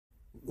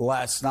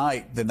last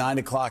night, the 9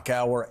 o'clock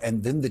hour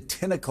and then the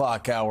 10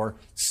 o'clock hour,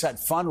 set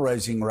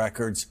fundraising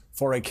records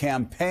for a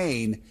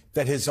campaign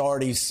that has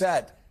already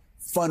set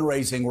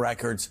fundraising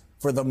records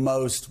for the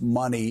most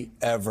money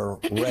ever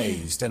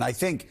raised. And I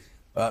think,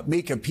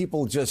 Mika,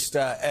 people just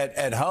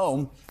at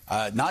home,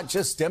 not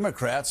just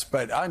Democrats,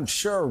 but I'm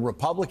sure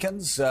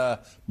Republicans,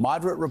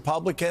 moderate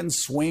Republicans,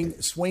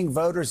 swing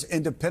voters,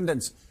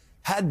 independents,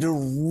 had to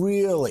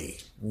really,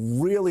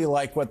 really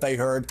like what they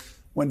heard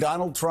when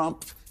Donald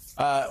Trump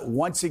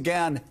once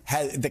again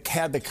had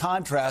the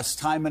contrast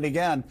time and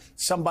again,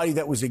 somebody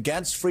that was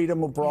against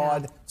freedom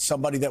abroad,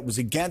 somebody that was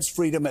against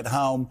freedom at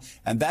home.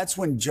 And that's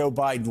when Joe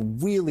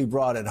Biden really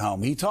brought it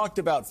home. He talked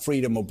about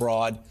freedom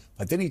abroad,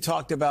 but then he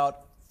talked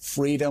about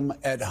freedom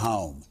at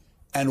home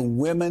and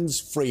women's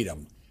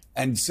freedom,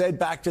 and said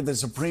back to the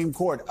Supreme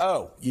Court,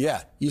 oh,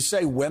 yeah, you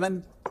say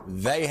women,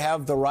 they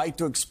have the right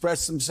to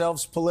express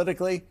themselves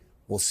politically?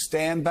 We'll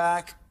stand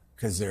back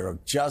because they're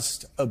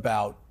just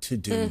about to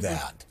do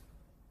that.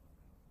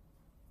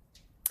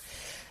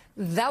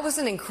 That was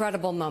an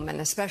incredible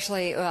moment,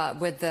 especially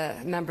with the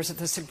members of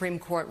the Supreme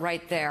Court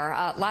right there.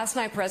 Last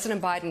night,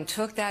 President Biden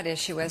took that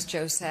issue, as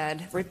Joe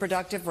said,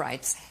 reproductive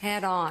rights,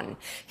 head on.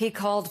 He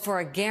called for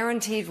a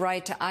guaranteed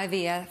right to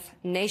IVF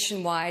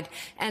nationwide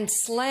and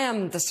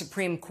slammed the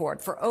Supreme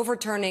Court for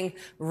overturning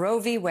Roe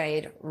v.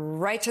 Wade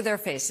right to their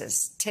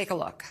faces. Take a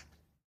look.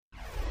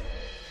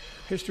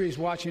 History is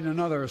watching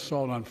another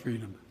assault on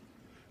freedom.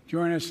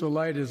 Joining us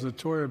tonight is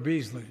Latoya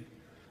Beasley,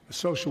 a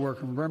social worker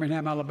from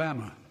Birmingham,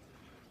 Alabama.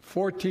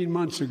 14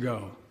 months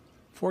ago,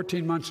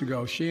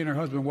 she and her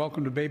husband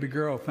welcomed a baby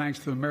girl thanks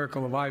to the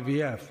miracle of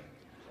IVF.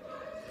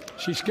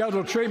 She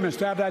scheduled treatments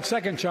to have that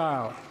second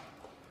child,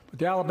 but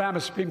the Alabama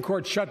Supreme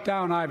Court shut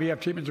down IVF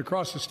treatments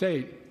across the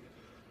state,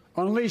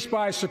 unleashed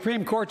by a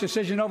Supreme Court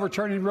decision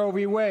overturning Roe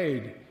v.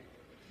 Wade.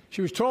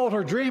 She was told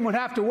her dream would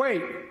have to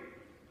wait.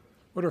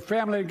 What her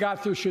family had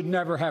got through should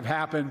never have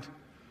happened.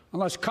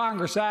 Unless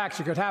Congress acts,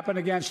 it could happen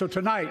again. So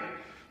tonight,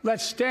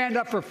 let's stand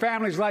up for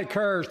families like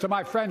hers. To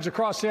my friends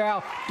across the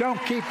aisle, don't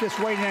keep this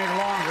waiting any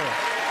longer.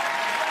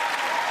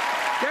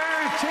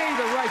 Guarantee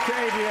the right to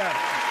AVF.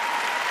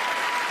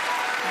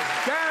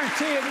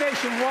 Guarantee it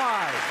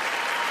nationwide.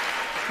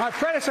 My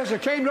predecessor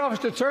came to office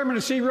determined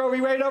to see Roe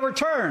v. Wade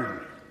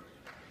overturned.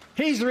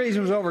 He's the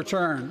reason it was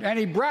overturned, and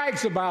he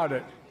brags about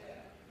it.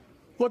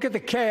 Look at the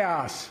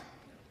chaos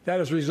that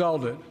has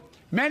resulted.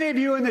 Many of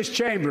you in this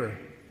chamber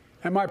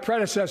and my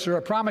predecessor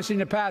are promising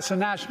to pass a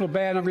national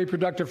ban on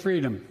reproductive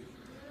freedom.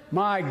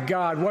 My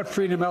God, what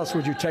freedom else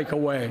would you take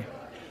away?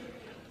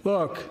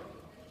 Look,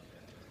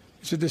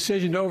 it's a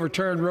decision to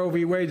overturn Roe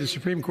v. Wade. The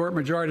Supreme Court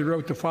majority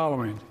wrote the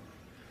following,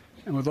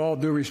 and with all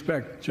due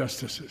respect,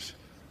 justices,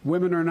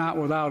 women are not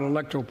without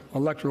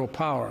electoral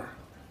power.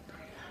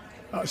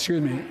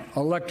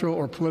 Electoral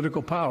or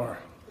political power.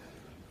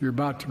 You're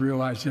about to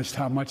realize just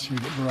how much you're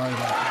right about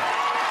that.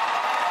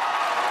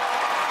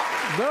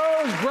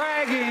 Those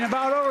bragging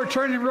about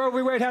overturning Roe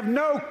v. Wade have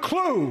no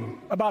clue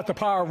about the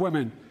power of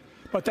women.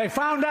 But they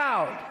found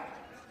out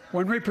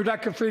when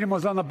reproductive freedom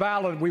was on the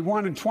ballot. We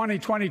won in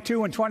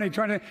 2022 and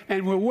 2020,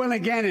 and we'll win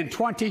again in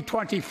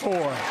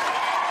 2024.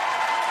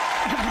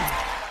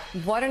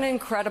 What an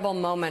incredible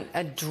moment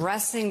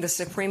addressing the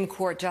Supreme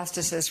Court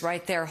justices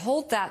right there.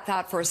 Hold that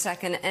thought for a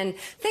second and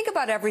think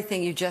about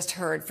everything you just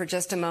heard for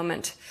just a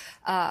moment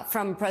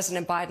from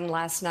President Biden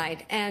last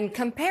night and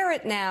compare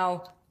it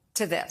now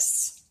to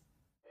this.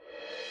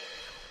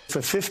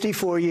 For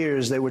 54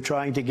 years, they were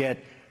trying to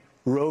get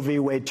Roe v.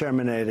 Wade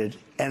terminated,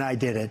 and I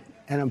did it,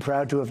 and I'm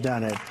proud to have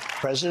done it.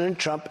 President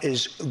Trump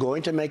is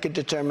going to make a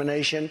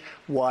determination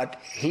what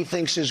he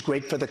thinks is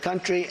great for the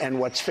country and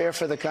what's fair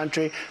for the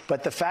country.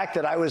 But the fact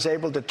that I was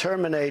able to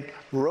terminate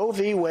Roe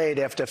v. Wade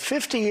after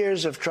 50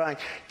 years of trying,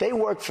 they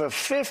worked for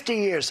 50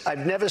 years.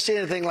 I've never seen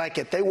anything like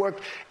it. They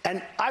worked,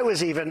 and I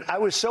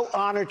was so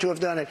honored to have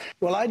done it.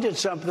 Well, I did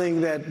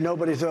something that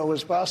nobody thought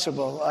was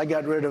possible. I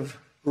got rid of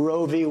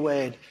Roe v.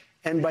 Wade.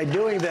 And by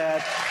doing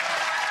that,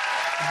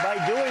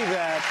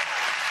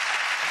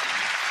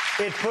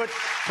 it put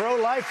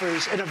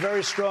pro-lifers in a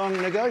very strong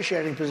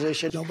negotiating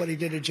position. Nobody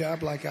did a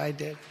job like I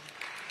did,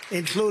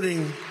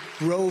 including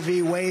Roe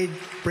v. Wade,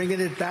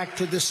 bringing it back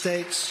to the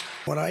states.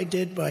 What I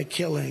did by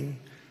killing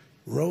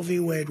Roe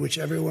v. Wade, which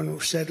everyone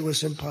said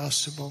was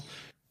impossible.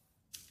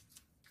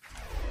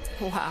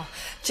 Wow.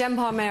 Jen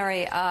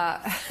Palmieri,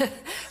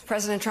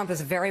 President Trump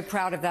is very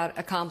proud of that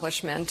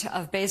accomplishment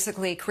of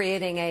basically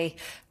creating a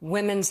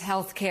women's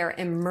health care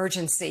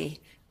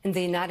emergency in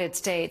the United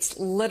States.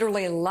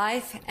 Literally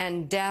life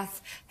and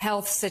death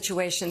health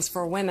situations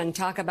for women.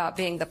 Talk about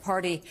being the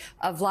party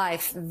of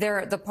life.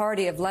 They're the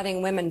party of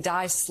letting women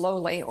die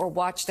slowly or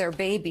watch their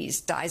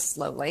babies die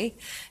slowly.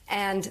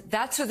 And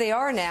that's who they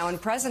are now. And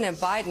President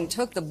Biden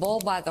took the bull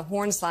by the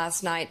horns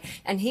last night,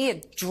 and he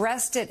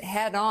addressed it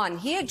head on.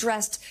 He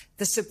addressed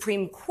the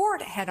Supreme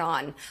Court head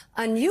on.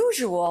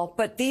 Unusual,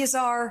 but these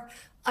are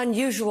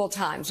unusual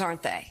times,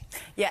 aren't they?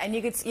 Yeah, and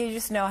you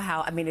just know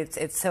how, I mean,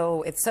 it's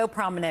so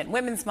prominent in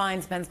women's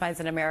minds, men's minds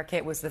in America.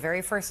 It was the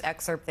very first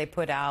excerpt they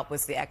put out,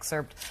 was the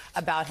excerpt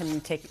about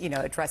him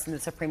addressing the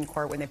Supreme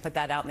Court. When they put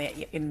that out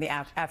in the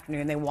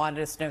afternoon, they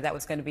wanted us to know that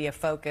was going to be a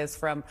focus.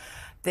 From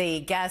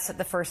the guests that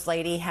the First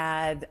Lady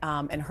had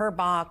in her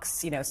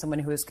box, someone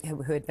who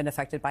had been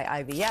affected by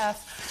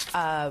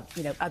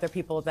IVF, other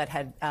people that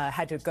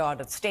had to go out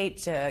of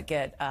state to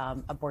get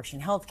abortion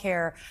health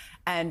care.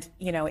 And,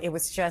 it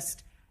was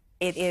just,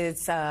 it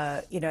is,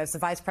 as the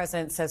vice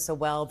president says so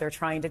well, they're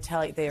trying to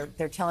tell you,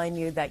 they're telling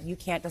you that you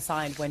can't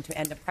decide when to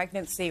end a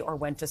pregnancy or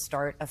when to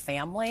start a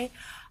family.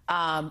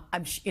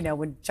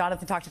 When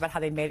Jonathan talked about how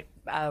they made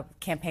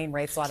campaign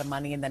raised a lot of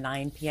money in the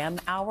 9 p.m.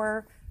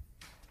 hour,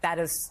 that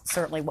is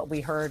certainly what we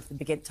heard at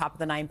the top of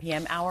the 9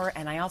 p.m. hour.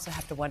 And I also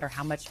have to wonder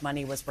how much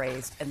money was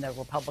raised in the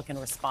Republican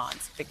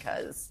response,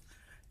 because,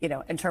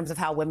 in terms of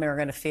how women are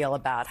going to feel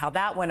about how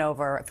that went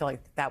over, I feel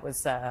like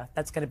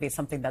that's going to be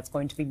something that's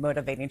going to be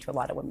motivating to a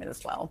lot of women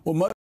as well.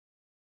 Well,